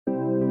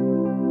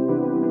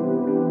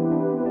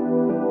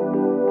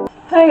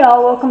Hey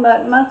y'all, welcome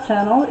back to my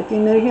channel. If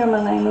you're new here,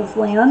 my name is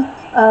Lynn,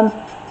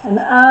 and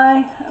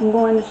I am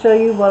going to show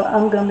you what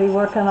I'm going to be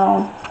working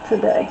on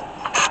today.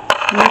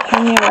 Let me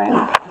turn you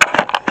around.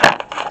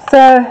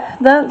 So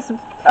that's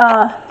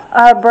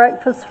our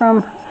breakfast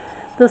from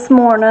this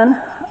morning.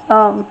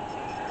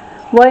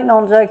 Waiting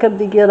on Jacob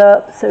to get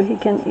up so he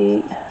can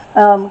eat.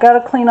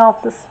 Got to clean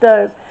off the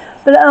stove,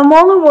 but I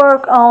want to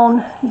work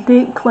on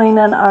deep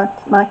cleaning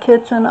my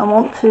kitchen. I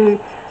want to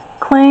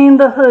clean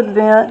the hood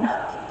vent,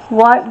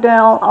 wipe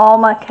down all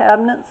my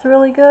cabinets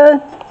really good.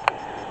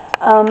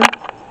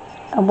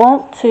 I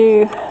want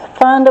to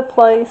find a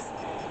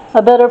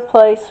better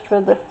place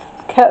for the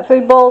cat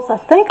food bowls. I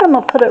think I'm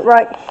going to put it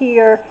right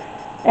here,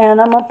 and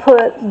I'm going to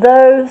put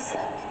those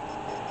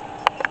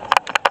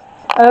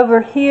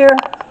over here.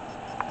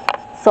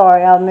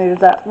 Sorry, I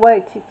moved that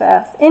way too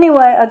fast. Anyway,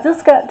 I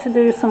just got to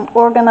do some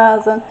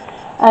organizing.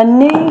 I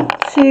need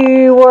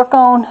to work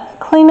on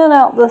cleaning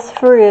out this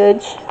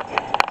fridge,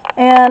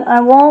 and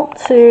I want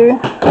to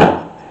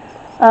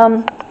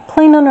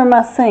clean under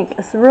my sink.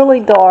 It's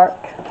really dark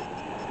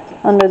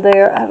under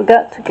there. I've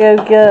got to go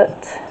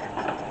get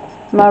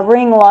my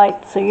ring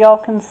light so y'all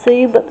can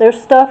see, but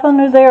there's stuff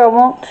under there I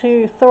want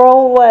to throw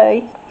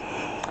away.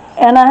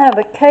 And I have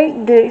a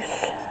cake dish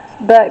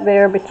back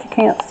there, but you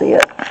can't see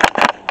it.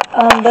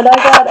 But I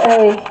got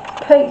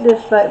a cake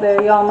dish back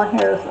there. Y'all, my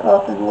hair is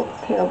up and looks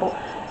terrible.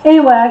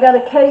 Anyway, I got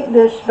a cake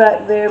dish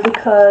back there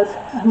because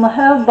I'm going to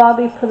have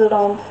Bobby put it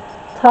on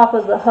top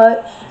of the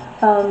hutch,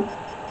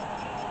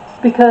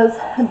 because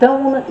I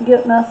don't want it to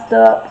get messed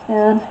up,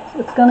 and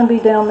it's going to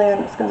be down there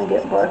and it's going to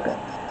get broken.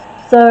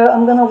 So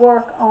I'm going to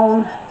work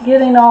on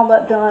getting all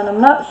that done. I'm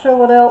not sure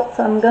what else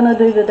I'm going to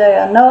do today.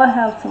 I know I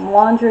have some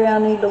laundry I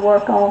need to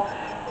work on,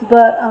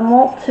 but I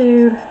want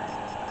to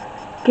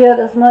get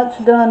as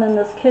much done in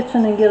this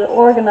kitchen and get it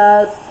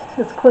organized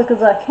as quick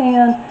as I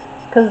can,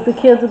 because the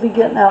kids will be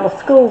getting out of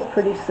school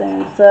pretty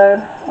soon. So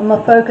I'm going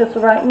to focus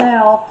right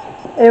now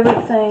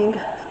everything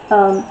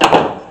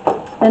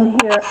in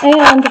here.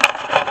 And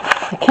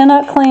I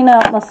cannot clean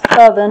out my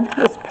oven.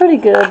 It's pretty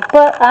good,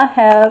 but I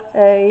have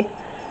a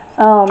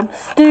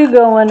stew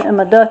going in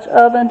my Dutch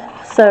oven,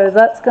 so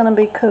that's going to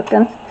be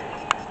cooking.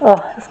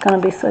 Oh, it's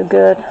going to be so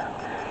good.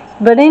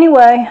 But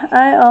anyway,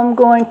 I am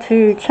going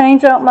to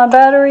change out my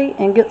battery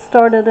and get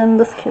started in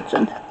this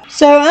kitchen.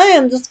 So I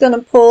am just going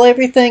to pull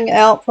everything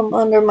out from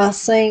under my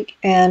sink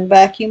and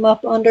vacuum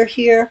up under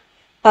here.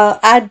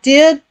 I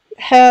did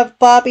have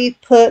Bobby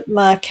put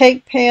my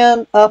cake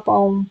pan up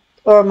on,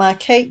 or my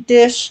cake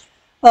dish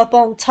up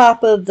on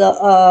top of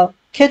the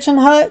kitchen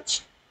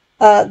hutch.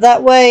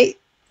 That way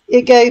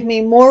it gave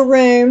me more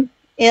room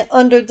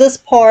under this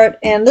part,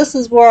 and this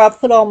is where I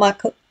put all my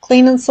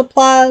cleaning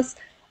supplies.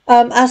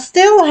 I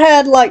still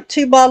had like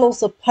 2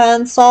 bottles of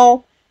Pine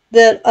Sol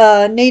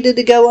that needed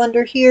to go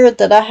under here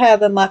that I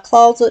have in my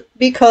closet,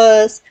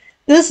 because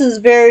this is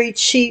very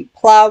cheap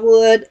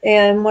plywood,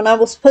 and when I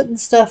was putting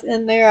stuff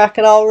in there I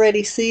could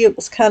already see it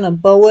was kind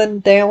of bowing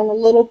down a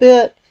little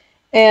bit,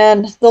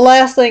 and the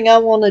last thing I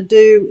want to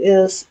do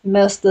is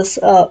mess this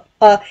up.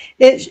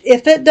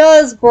 If it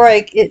does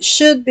break, it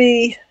should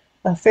be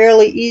a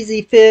fairly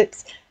easy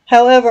fix.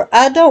 However,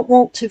 I don't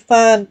want to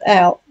find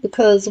out,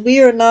 because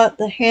we are not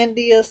the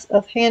handiest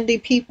of handy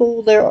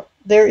people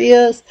there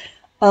is.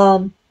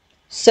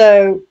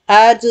 So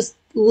I just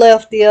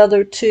left the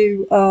other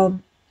 2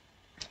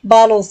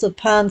 bottles of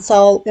Pine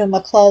Sol in my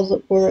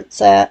closet where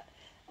it's at.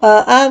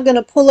 I'm going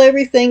to pull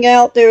everything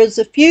out. There's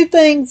a few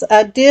things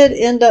I did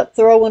end up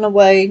throwing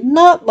away.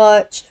 Not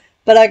much,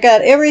 but I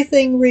got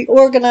everything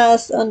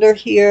reorganized under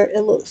here.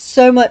 It looks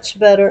so much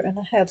better, and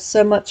I have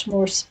so much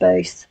more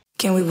space.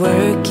 Can we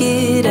work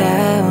it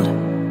out?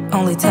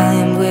 Only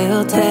time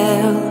will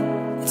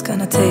tell. It's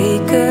gonna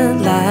take a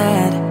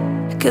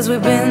lot, 'cause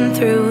we've been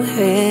through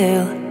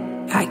hell.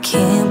 I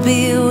can't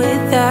be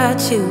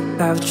without you.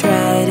 I've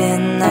tried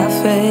and I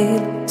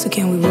failed. So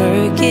can we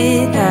work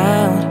it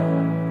out?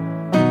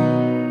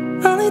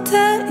 Only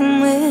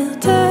time will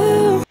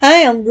tell. I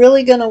am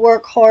really gonna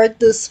work hard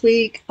this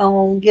week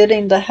on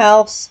getting the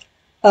house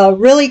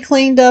really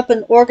cleaned up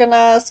and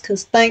organized,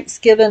 because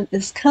Thanksgiving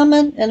is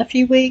coming in a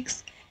few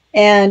weeks.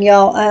 And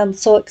y'all, I am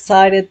so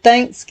excited.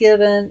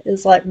 Thanksgiving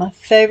is like my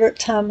favorite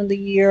time of the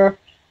year.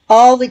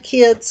 All the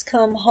kids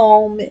come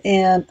home,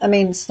 and I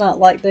mean, it's not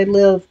like they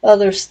live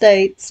other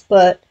states,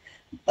 but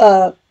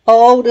our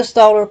oldest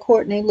daughter,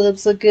 Courtney,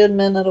 lives a good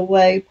minute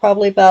away,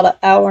 probably about an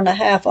hour and a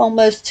half,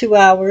 almost 2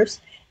 hours.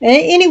 And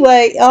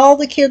anyway, all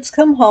the kids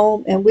come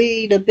home and we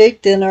eat a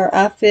big dinner.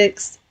 I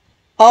fixed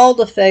all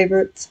the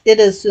favorites. It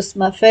is just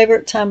my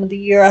favorite time of the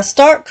year. I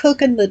start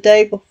cooking the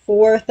day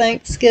before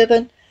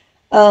Thanksgiving.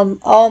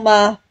 All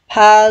my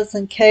pies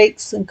and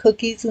cakes and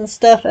cookies and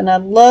stuff, and I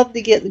love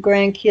to get the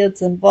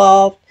grandkids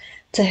involved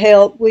to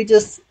help.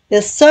 It's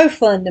so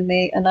fun to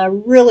me, and I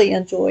really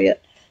enjoy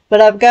it. But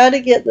I've got to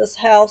get this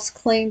house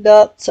cleaned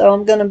up, so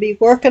I'm going to be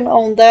working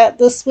on that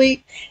this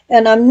week.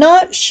 And I'm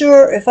not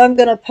sure if I'm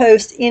going to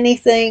post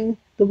anything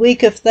the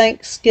week of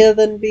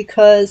Thanksgiving,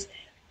 because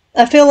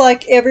I feel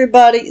like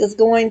everybody is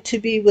going to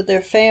be with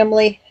their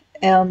family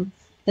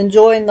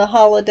enjoying the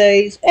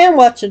holidays and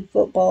watching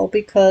football,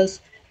 because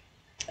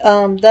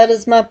that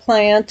is my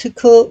plan, to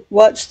cook,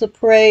 watch the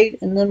parade,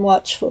 and then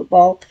watch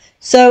football.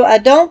 So I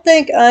don't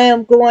think I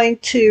am going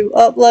to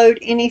upload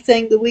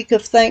anything the week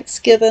of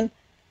Thanksgiving,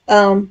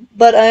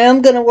 but I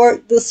am going to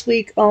work this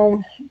week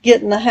on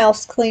getting the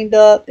house cleaned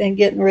up and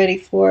getting ready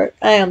for it.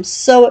 I am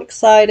so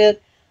excited,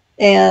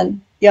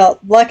 and y'all,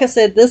 like I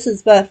said, this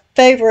is my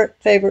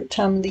favorite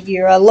time of the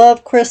year. I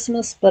love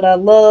Christmas, but I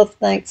love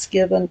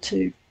Thanksgiving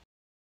too.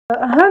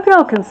 I hope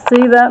y'all can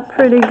see that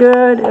pretty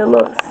good. It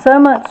looks so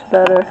much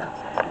better,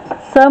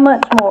 so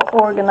much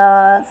more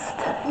organized,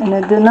 and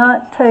it did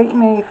not take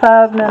me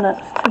 5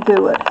 minutes to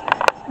do it.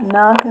 And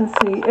now I can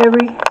see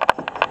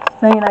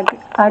everything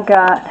I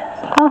got.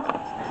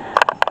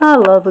 I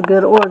love a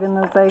good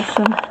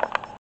organization.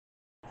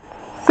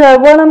 So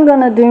what I'm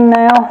going to do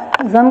now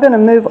is I'm going to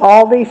move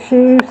all these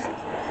shoes,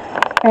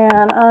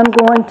 and I'm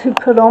going to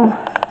put them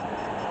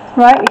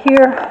right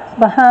here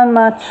behind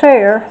my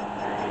chair.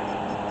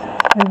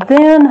 And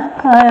then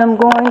I am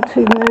going to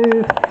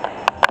move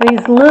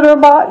these litter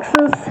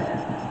boxes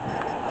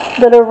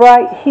that are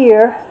right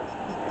here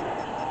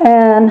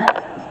and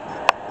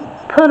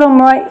put them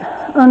right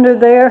under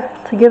there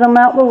to get them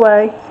out the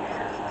way.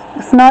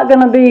 It's not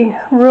going to be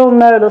real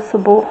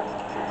noticeable.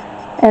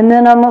 And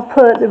then I'm going to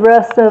put the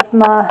rest of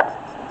my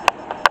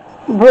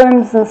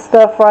brooms and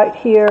stuff right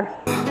here.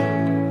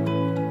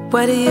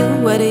 Why do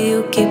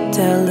you keep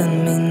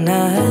telling me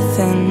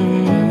nothing?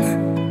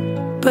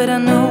 But I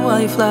know all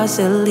your flaws,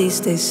 at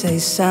least they say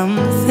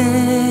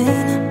something.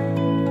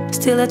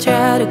 Still I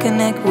try to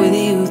connect with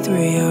you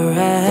through your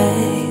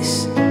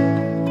eyes.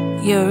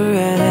 Your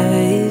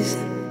eyes.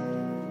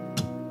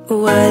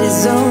 What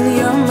is on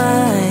your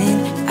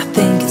mind? I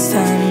think it's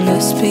time to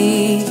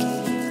speak.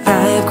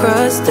 I have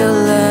crossed the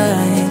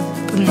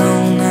line, but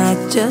no,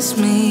 not just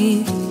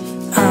me.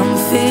 I'm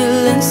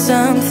feeling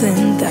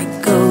something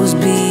that goes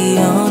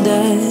beyond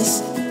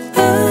us.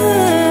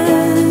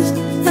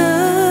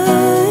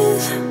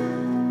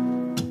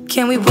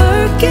 Can we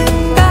work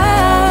it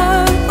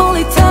out?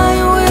 Only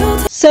time will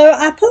tell. So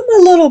I put my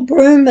little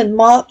broom and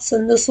mops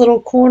in this little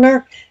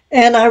corner,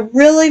 and I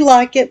really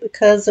like it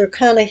because they're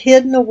kind of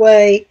hidden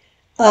away,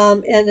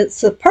 and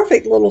it's a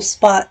perfect little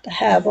spot to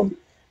have them.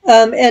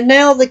 And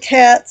now the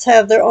cats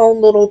have their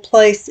own little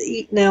place to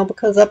eat now,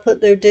 because I put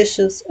their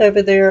dishes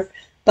over there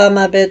by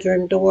my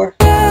bedroom door.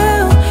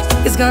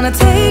 It's gonna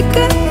take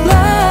a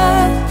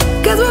lot,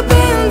 'cause we've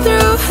been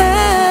through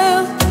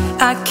hell.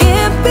 I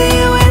can't be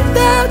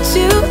without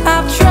you.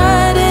 I've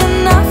tried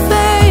and I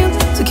failed.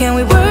 So can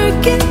we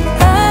work it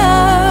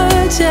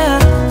out? Yeah,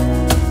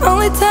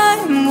 only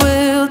time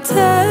will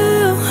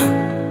tell.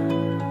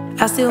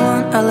 I still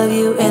want all of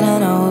you, and I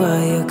know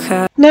why you're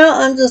caught. Now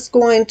I'm just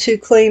going to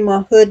clean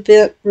my hood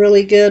vent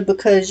really good,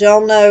 because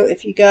y'all know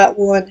if you got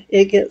one,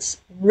 it gets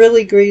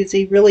really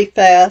greasy really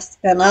fast,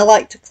 and I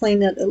like to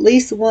clean it at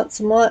least once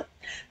a month.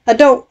 I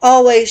don't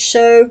always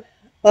show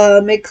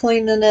me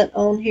cleaning it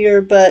on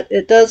here, but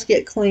it does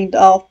get cleaned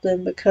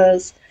often,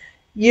 because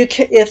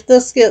if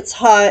this gets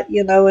hot,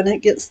 you know, and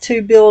it gets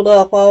too built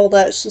up, all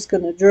that's just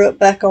going to drip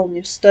back on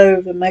your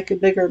stove and make a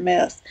bigger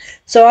mess.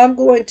 So I'm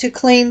going to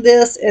clean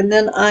this, and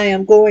then I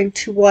am going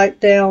to wipe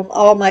down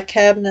all my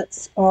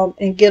cabinets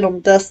and get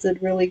them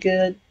dusted really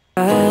good.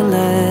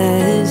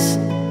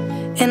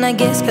 And I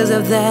guess 'cause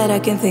of that I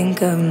can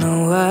think of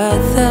no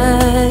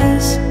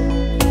others.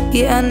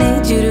 Yeah, I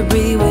need you to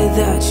breathe.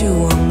 Without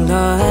you I'm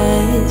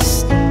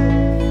lost.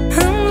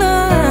 I'm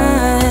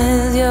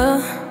lost, yeah.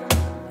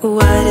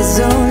 What is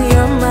on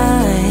your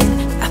mind?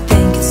 I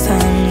think it's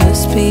time to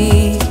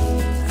speak.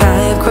 I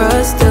have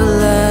crossed the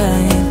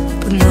line,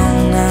 but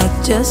no,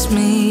 not just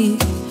me.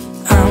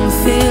 I'm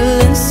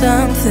feeling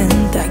something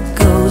that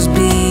goes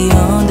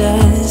beyond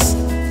us.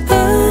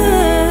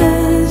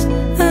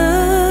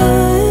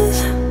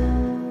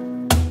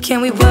 Can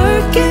we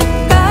work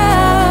it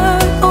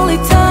out? Only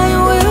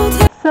time will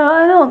tell. So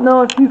I don't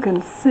know if you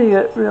can see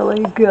it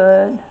really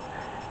good,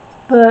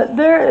 but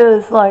there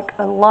is like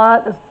a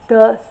lot of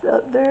dust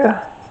up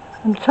there.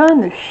 I'm trying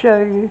to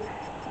show you,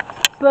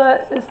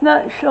 but it's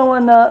not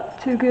showing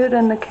up too good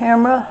in the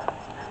camera.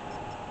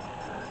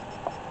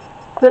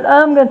 But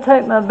I'm going to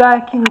take my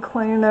vacuum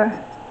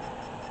cleaner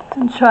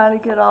and try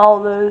to get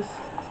all those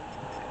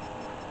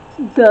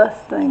dust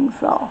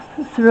things off.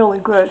 It's really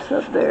gross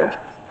up there.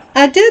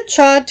 I did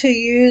try to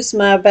use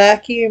my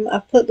vacuum. I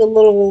put the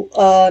little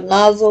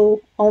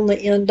nozzle on the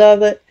end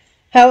of it.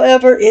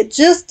 However, it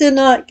just did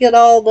not get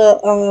all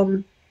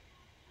the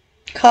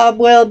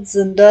cobwebs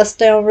and dust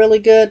down really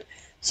good.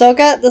 So I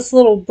got this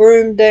little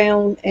broom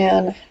down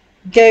and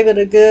gave it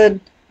a good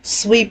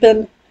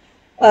sweeping.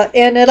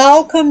 And it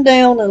all come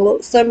down and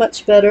looked so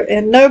much better.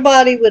 And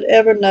nobody would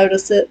ever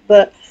notice it,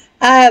 but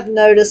I have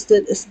noticed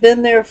it. It's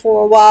been there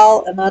for a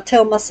while, and I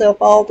tell myself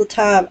all the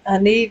time, I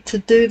need to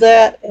do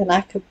that, and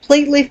I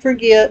completely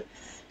forget.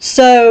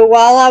 So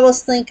while I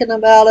was thinking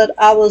about it,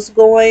 I was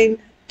going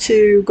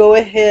to go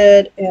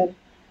ahead and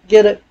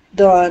get it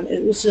done.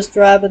 It was just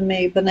driving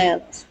me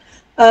bananas.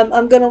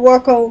 I'm going to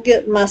work on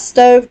getting my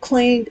stove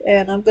cleaned,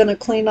 and I'm going to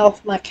clean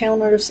off my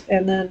counters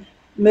and then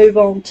move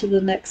on to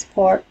the next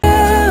part.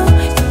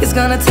 It's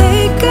gonna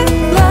take a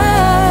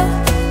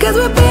lot, 'cause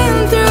we've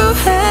been through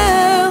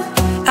hell.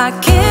 I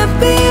can't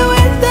be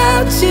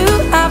without you.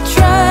 I've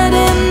tried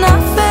and I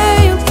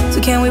failed.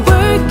 So can we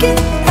work it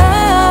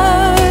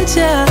out?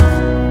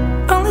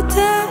 Yeah, only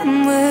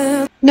time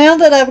will. Now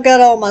that I've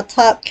got all my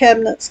top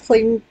cabinets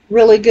cleaned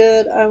really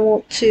good, I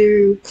want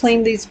to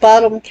clean these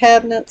bottom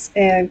cabinets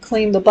and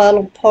clean the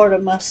bottom part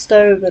of my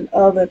stove and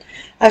oven.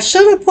 I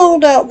should have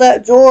pulled out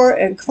that drawer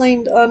and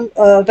cleaned,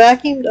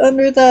 vacuumed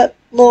under that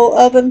little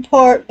oven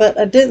part, but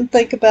I didn't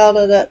think about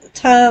it at the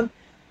time.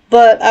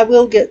 But I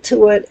will get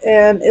to it.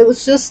 And it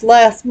was just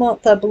last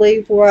month, I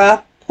believe, where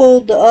I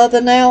pulled the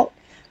oven out,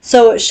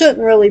 so it shouldn't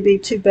really be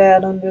too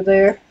bad under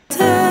there.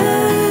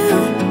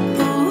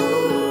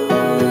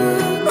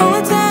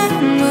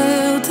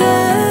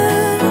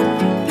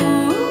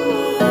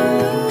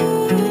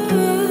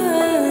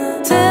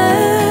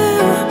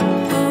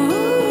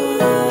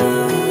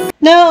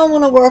 Now I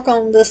want to work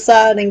on this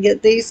side and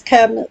get these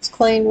cabinets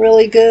cleaned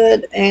really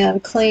good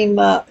and clean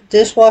my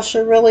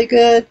dishwasher really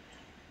good.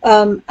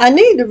 I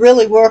need to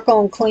really work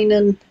on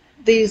cleaning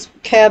these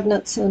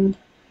cabinets and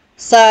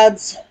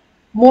sides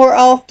more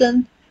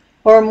often,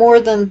 or more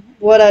than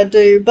what I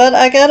do, but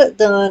I got it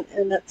done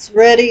and it's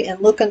ready and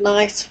looking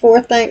nice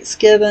for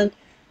Thanksgiving,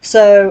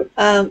 so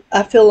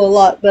I feel a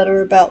lot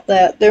better about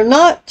that. They're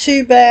not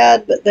too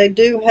bad, but they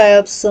do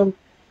have some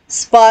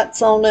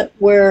spots on it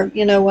where,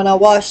 you know, when I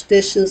wash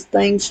dishes,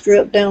 things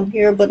drip down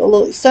here, but it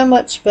looks so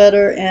much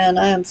better, and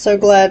I am so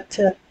glad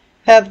to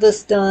have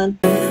this done.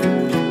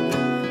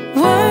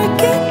 Work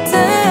it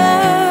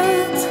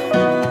out.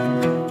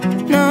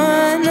 No,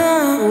 I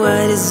know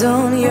what is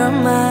on your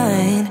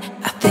mind.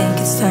 I think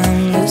it's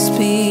time to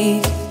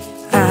speak.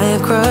 I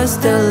have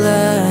crossed the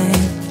line,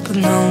 but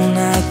no,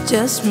 not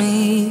just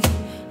me.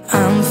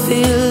 I'm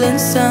feeling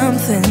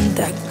something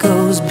that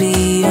goes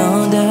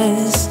beyond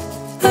us.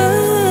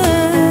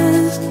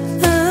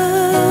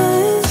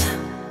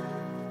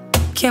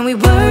 Can we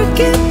work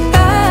it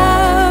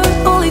out?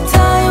 Only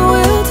time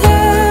will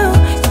tell.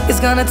 It's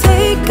gonna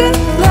take a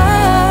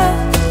lot,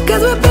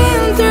 'cause we've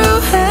been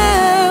through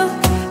hell.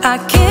 I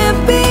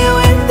can't be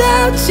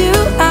without you.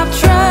 I've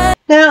tried.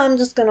 Now I'm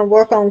just going to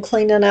work on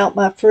cleaning out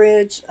my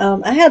fridge.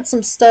 I had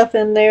some stuff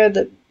in there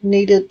that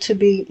needed to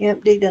be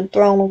emptied and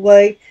thrown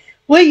away.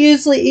 We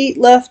usually eat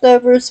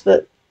leftovers,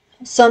 but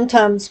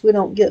sometimes we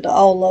don't get to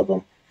all of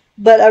them.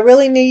 But I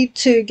really need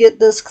to get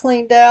this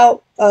cleaned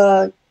out,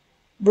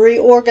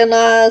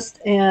 reorganized,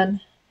 and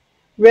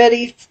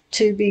ready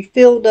to be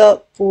filled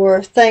up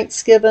for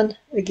Thanksgiving.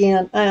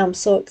 Again, I am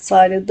so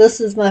excited. This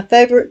is my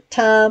favorite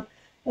time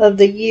of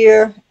the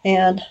year,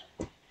 and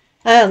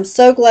I am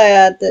so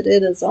glad that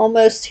it is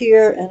almost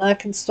here and I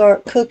can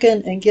start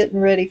cooking and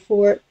getting ready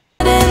for it.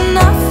 And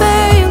I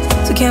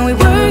failed, so can we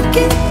work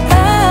it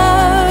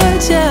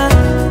out? Yeah,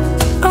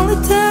 only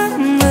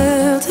time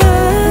will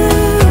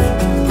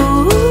tell.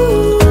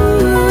 Ooh,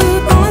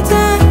 only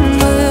time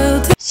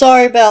will tell.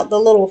 Sorry about the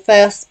little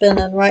fast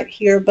spinning right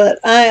here, but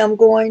I am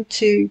going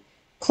to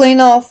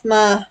clean off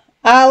my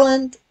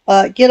island,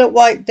 get it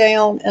wiped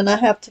down, and I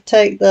have to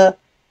take the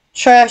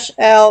trash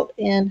out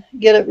and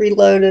get it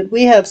reloaded.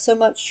 We have so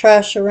much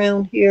trash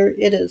around here,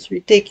 it is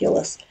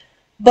ridiculous.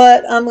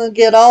 But I'm going to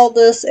get all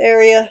this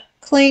area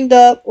cleaned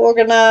up,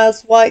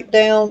 organized, wiped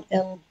down,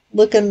 and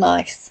looking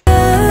nice.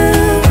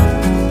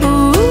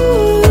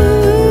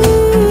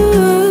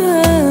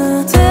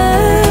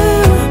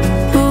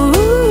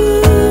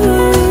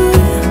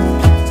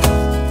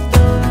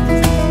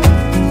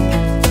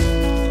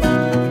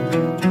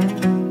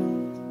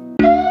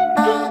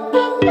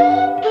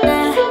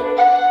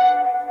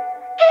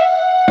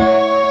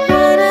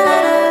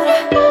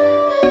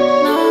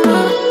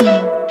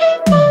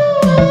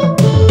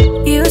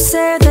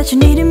 You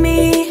needed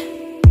me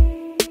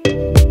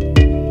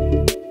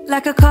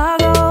like a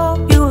cargo,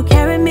 you will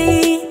carry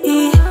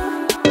me.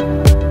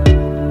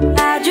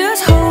 I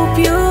just hope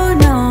you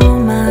know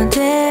my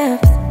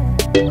depth,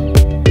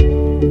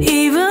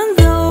 even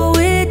though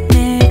it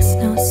makes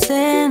no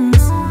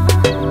sense.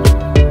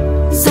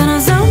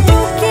 Sometimes I'm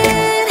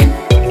broken,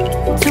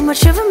 too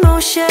much of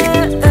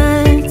emotions.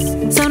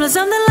 Sometimes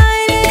I'm the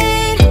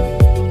lightning,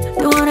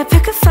 don't wanna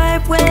pick a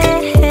fight with.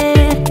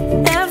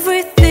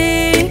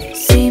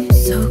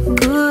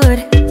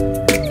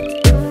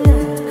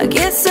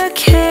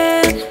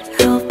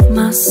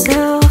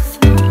 Myself.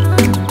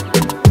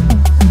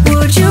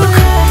 Would you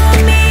call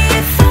me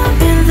if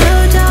I'm in the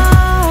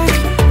dark?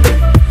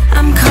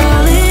 I'm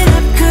calling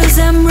up 'cause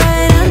I'm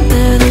right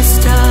under the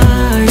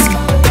stars.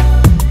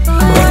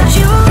 Would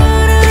you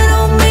run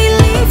on me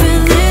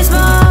leaving this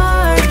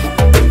mark?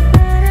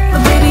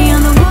 But baby,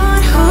 I'm the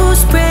one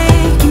who's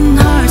breaking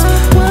hearts,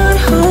 one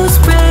who's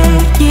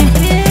breaking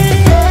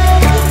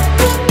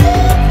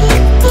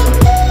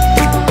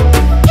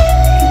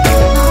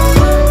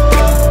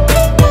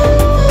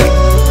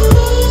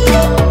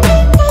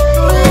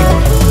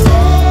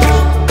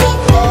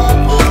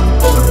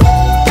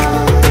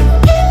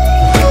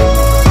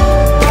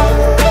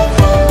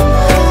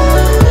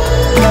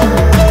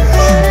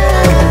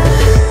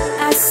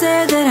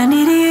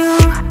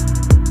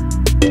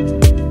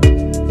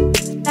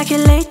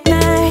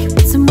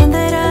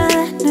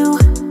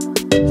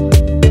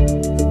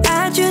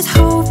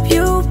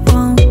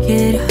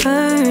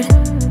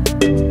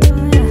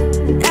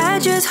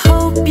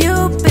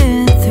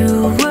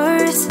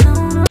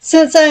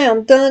since I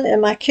am done in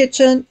my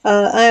kitchen,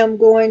 I am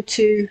going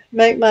to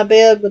make my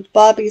bed with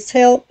Bobby's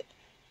help,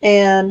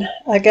 and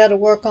I got to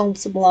work on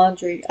some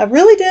laundry. I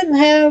really didn't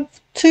have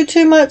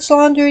too much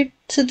laundry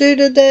to do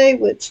today,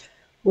 which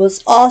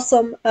was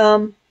awesome.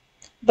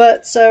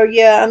 But so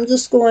yeah, I'm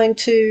just going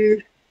to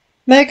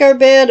make our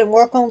bed and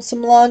work on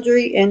some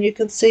laundry, and you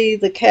can see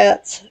the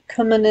cats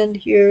coming in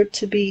here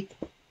to be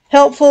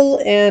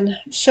helpful and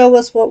show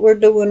us what we're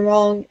doing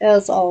wrong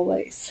as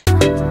always.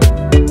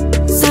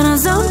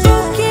 Sometimes I'm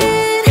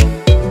broken,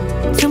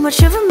 too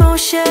much of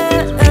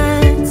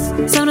emotions.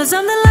 Sometimes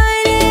I'm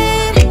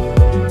delighted,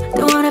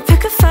 don't wanna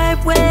pick a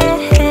fight with.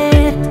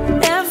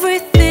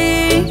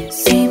 Everything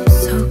seems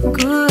so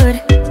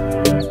good.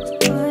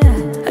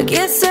 I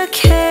guess I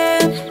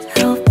can't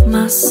help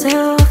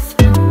myself.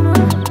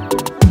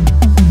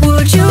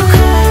 Would you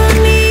call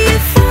me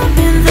if I'm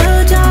in the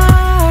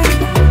dark?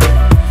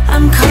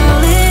 I'm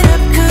calling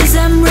up 'cause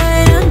I'm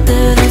right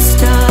under the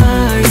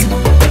stars.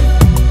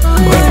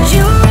 Would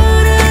you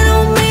run out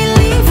on me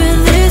leaving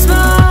this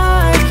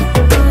mark?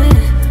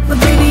 But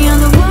baby, I'm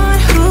the one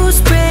who's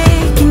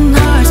breaking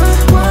hearts,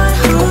 one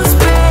who's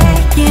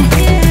breaking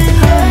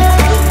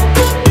hearts.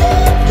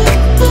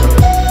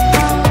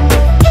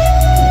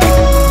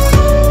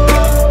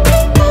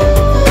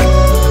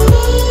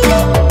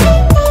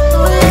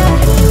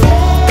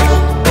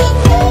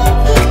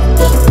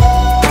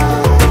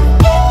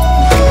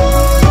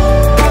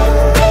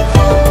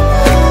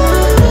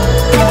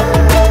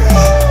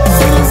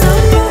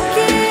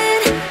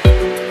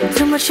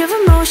 Too much of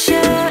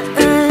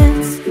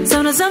emotions.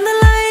 Sometimes I'm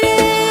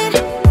delighted,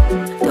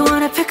 don't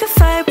wanna pick a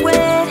fight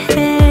with.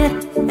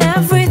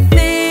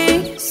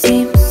 Everything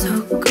seems so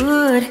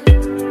good.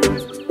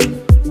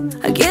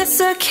 I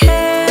guess I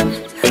can't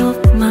help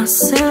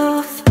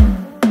myself.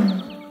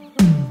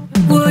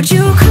 Would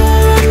you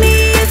call me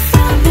if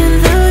I'm in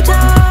the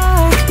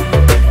dark?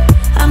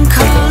 I'm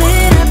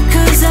calling up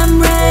 'cause I'm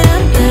right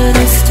under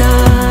the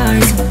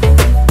stars.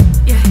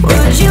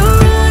 Would you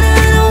run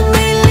out on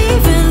me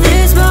leaving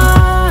this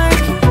mark?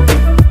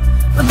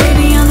 But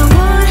baby, I'm the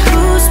one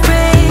who's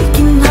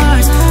breaking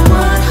hearts,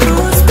 one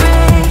who's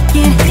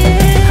breaking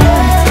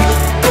hearts.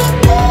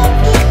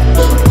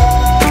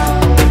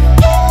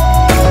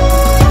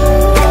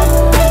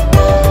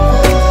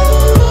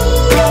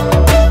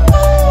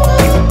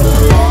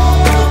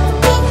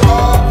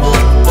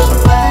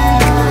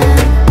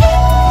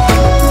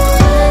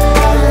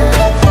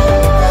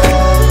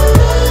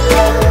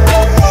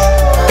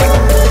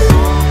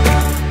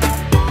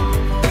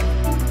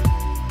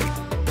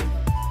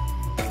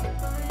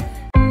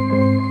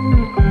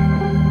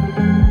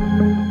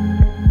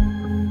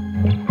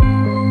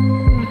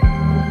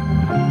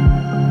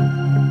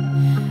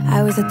 I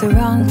was at the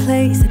wrong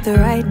place at the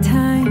right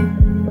time,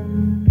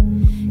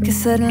 'cause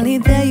suddenly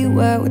there you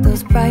were with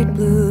those bright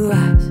blue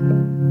eyes.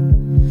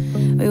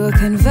 We were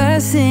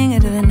conversing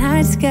under the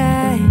night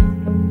sky,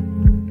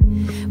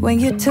 when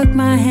you took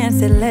my hand,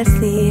 said let's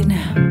leave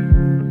now.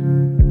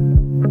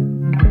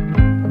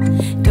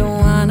 Don't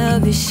wanna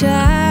be shy,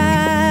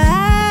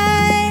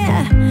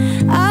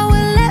 I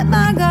will let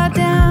my guard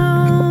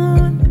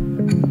down.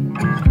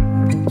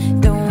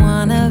 Don't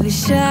wanna be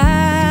shy,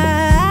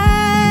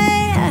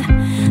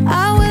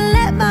 I will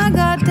let my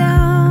guard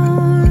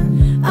down.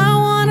 I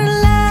wanna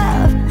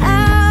laugh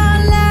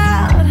out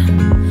loud,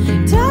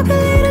 talk a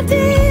little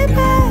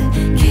deeper,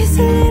 kiss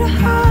a little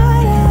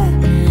harder.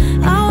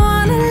 I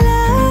wanna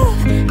laugh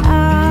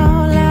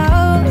out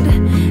loud,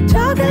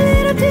 talk a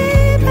little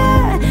deeper,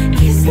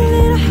 kiss a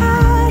little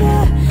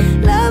harder,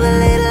 love a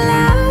little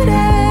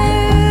louder,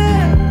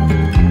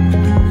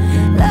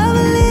 love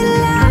a little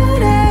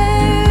louder.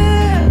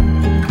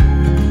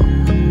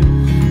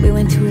 We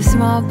went to a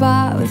small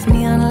bar with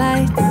neon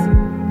lights,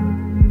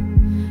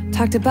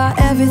 talked about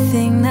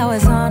everything that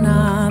was on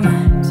our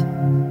minds.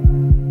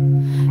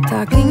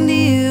 Talking to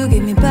you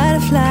gave me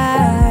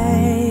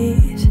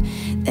butterflies.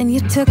 Then you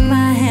took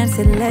my hand,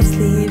 said let's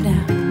leave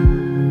now.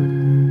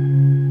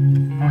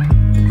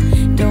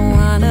 Don't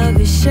wanna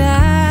be shy,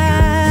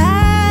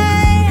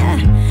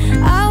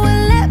 I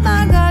will let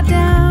my guard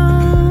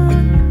down.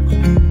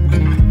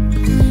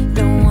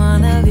 Don't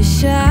wanna be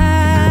shy,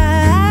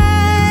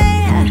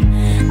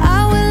 I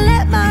will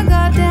let my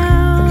guard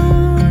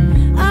down.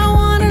 I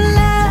wanna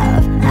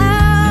laugh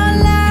out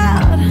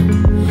loud,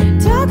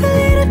 talk a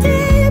little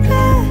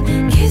deeper,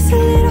 kiss a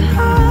little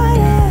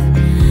harder.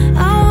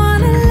 I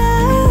wanna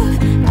laugh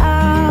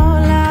out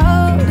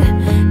loud,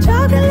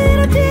 talk a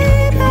little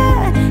deeper,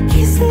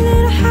 kiss a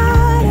little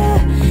harder,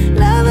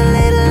 love a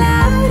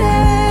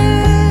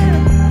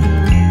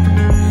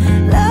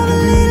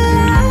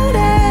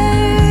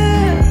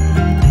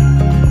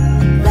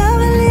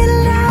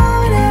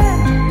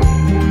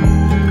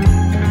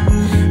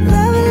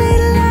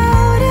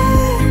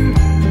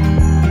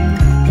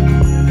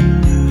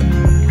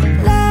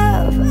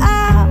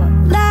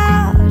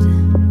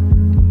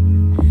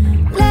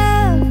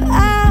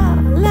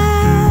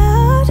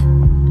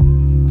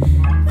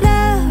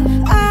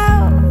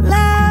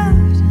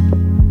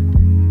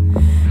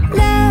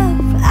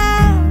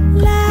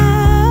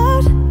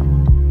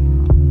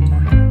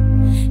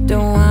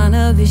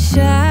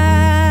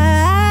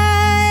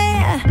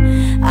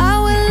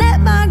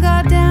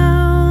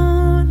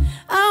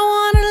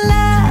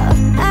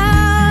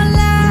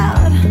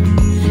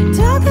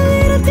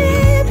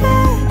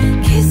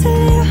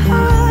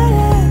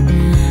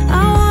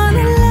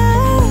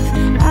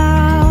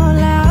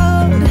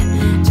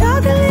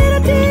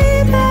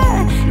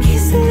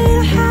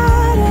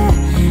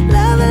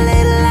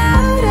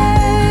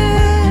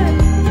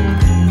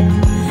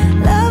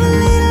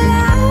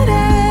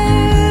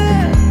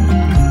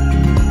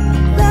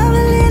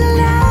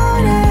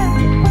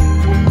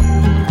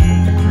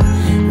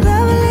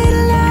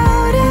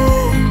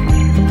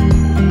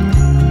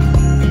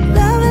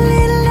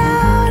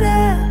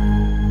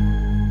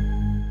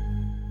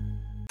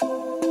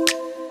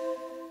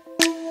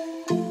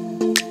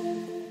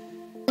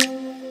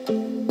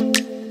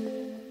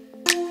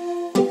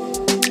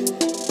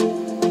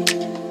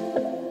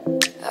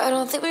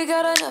think we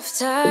got enough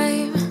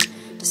time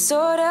to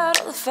sort out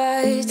all the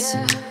fights,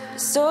 to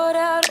sort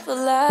out all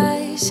the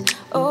lies.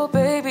 Oh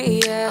baby,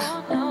 yeah.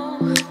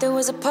 There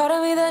was a part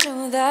of me that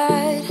knew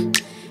that,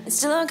 and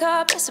still I'm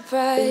caught by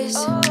surprise.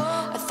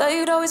 I thought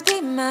you'd always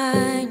be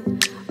mine.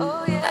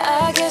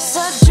 I guess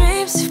our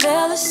dreams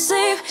fell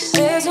asleep.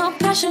 There's no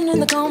passion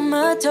in the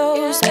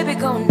comatose. Baby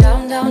going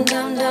down, down,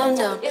 down, down,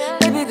 down.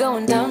 Baby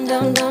going down,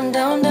 down, down,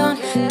 down, down.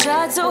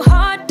 Tried so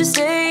hard to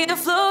stay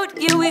afloat.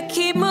 Yeah, we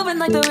keep moving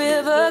like the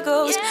river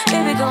goes.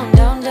 Baby going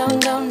down, down,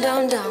 down,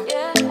 down, down.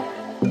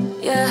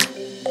 Yeah.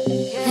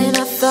 And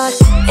I thought,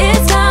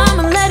 it's time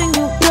I'm letting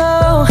you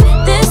go.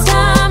 This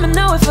time I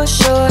know it for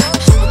sure.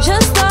 I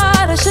just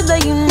thought I should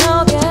let you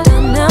know. Yeah,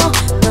 now,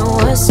 no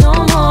words no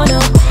more, no.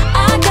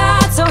 I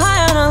got so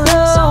high on a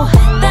low.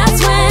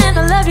 That's when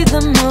I love you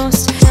the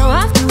most. Now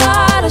I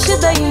thought I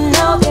should let you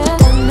know. Yeah,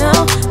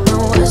 now, no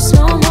words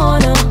no more,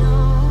 no.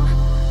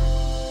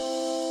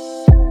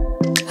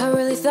 I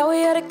really thought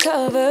we had it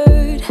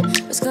covered.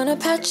 Was gonna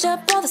patch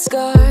up all the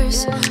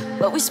scars,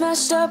 but we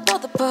smashed up all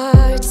the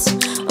parts.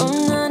 Oh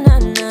na na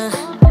na.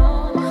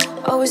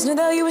 Always knew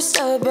that you were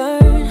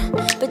stubborn,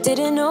 but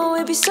didn't know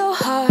it'd be so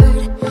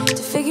hard to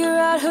figure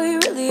out who you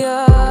really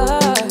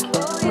are.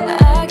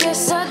 I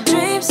guess our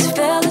dreams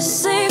fell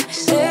asleep.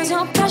 There's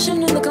no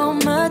passion in the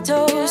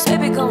comatose.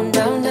 Baby going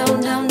down,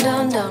 down, down,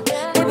 down, down.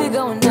 Baby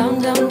going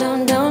down, down,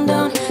 down, down,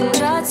 down.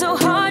 Tried so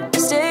hard to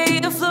stay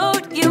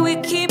afloat. Yeah, we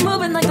keep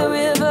moving like the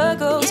river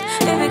goes.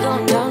 Baby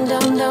going down,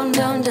 down, down,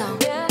 down, down.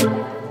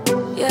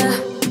 Yeah.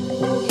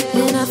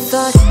 And I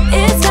thought,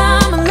 it's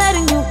time I'm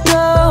letting you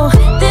go.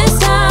 This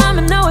time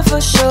I know it for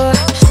sure.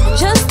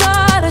 Just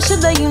thought I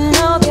should let you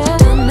know. Yeah,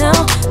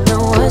 now,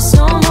 no words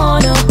no more,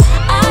 no.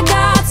 I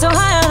got so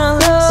high on a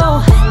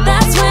low.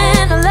 That's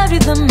when I love you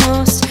the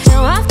most.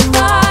 Now I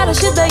thought I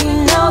should let you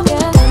know.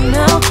 Yeah,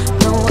 now,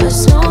 no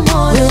words no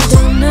more, no. We're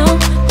done now,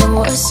 no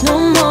words no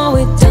more.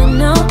 We're done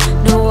now,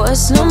 no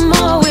words no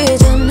more. We're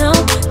done now,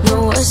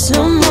 no words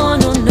no more,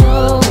 no,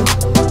 no.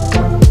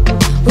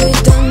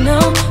 We're done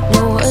now,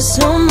 no words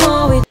no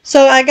more.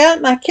 So I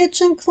got my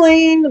kitchen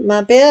cleaned,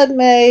 my bed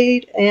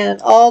made,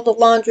 and all the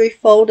laundry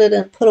folded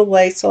and put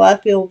away, so I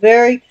feel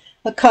very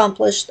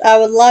accomplished. I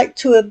would like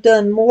to have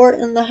done more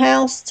in the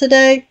house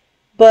today,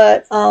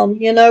 but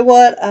you know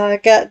what? I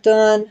got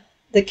done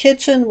the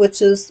kitchen,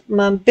 which is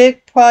my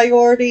big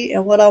priority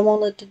and what I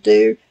wanted to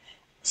do,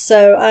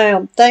 so I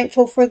am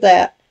thankful for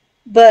that.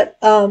 But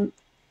and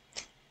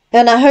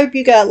I hope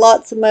you got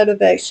lots of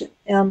motivation.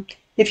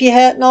 If you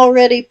hadn't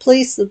already,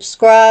 please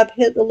subscribe,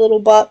 hit the little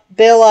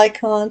bell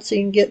icon so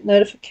you can get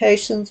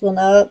notifications when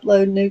I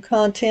upload new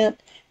content.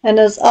 And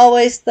as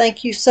always,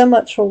 thank you so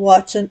much for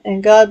watching,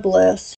 and God bless.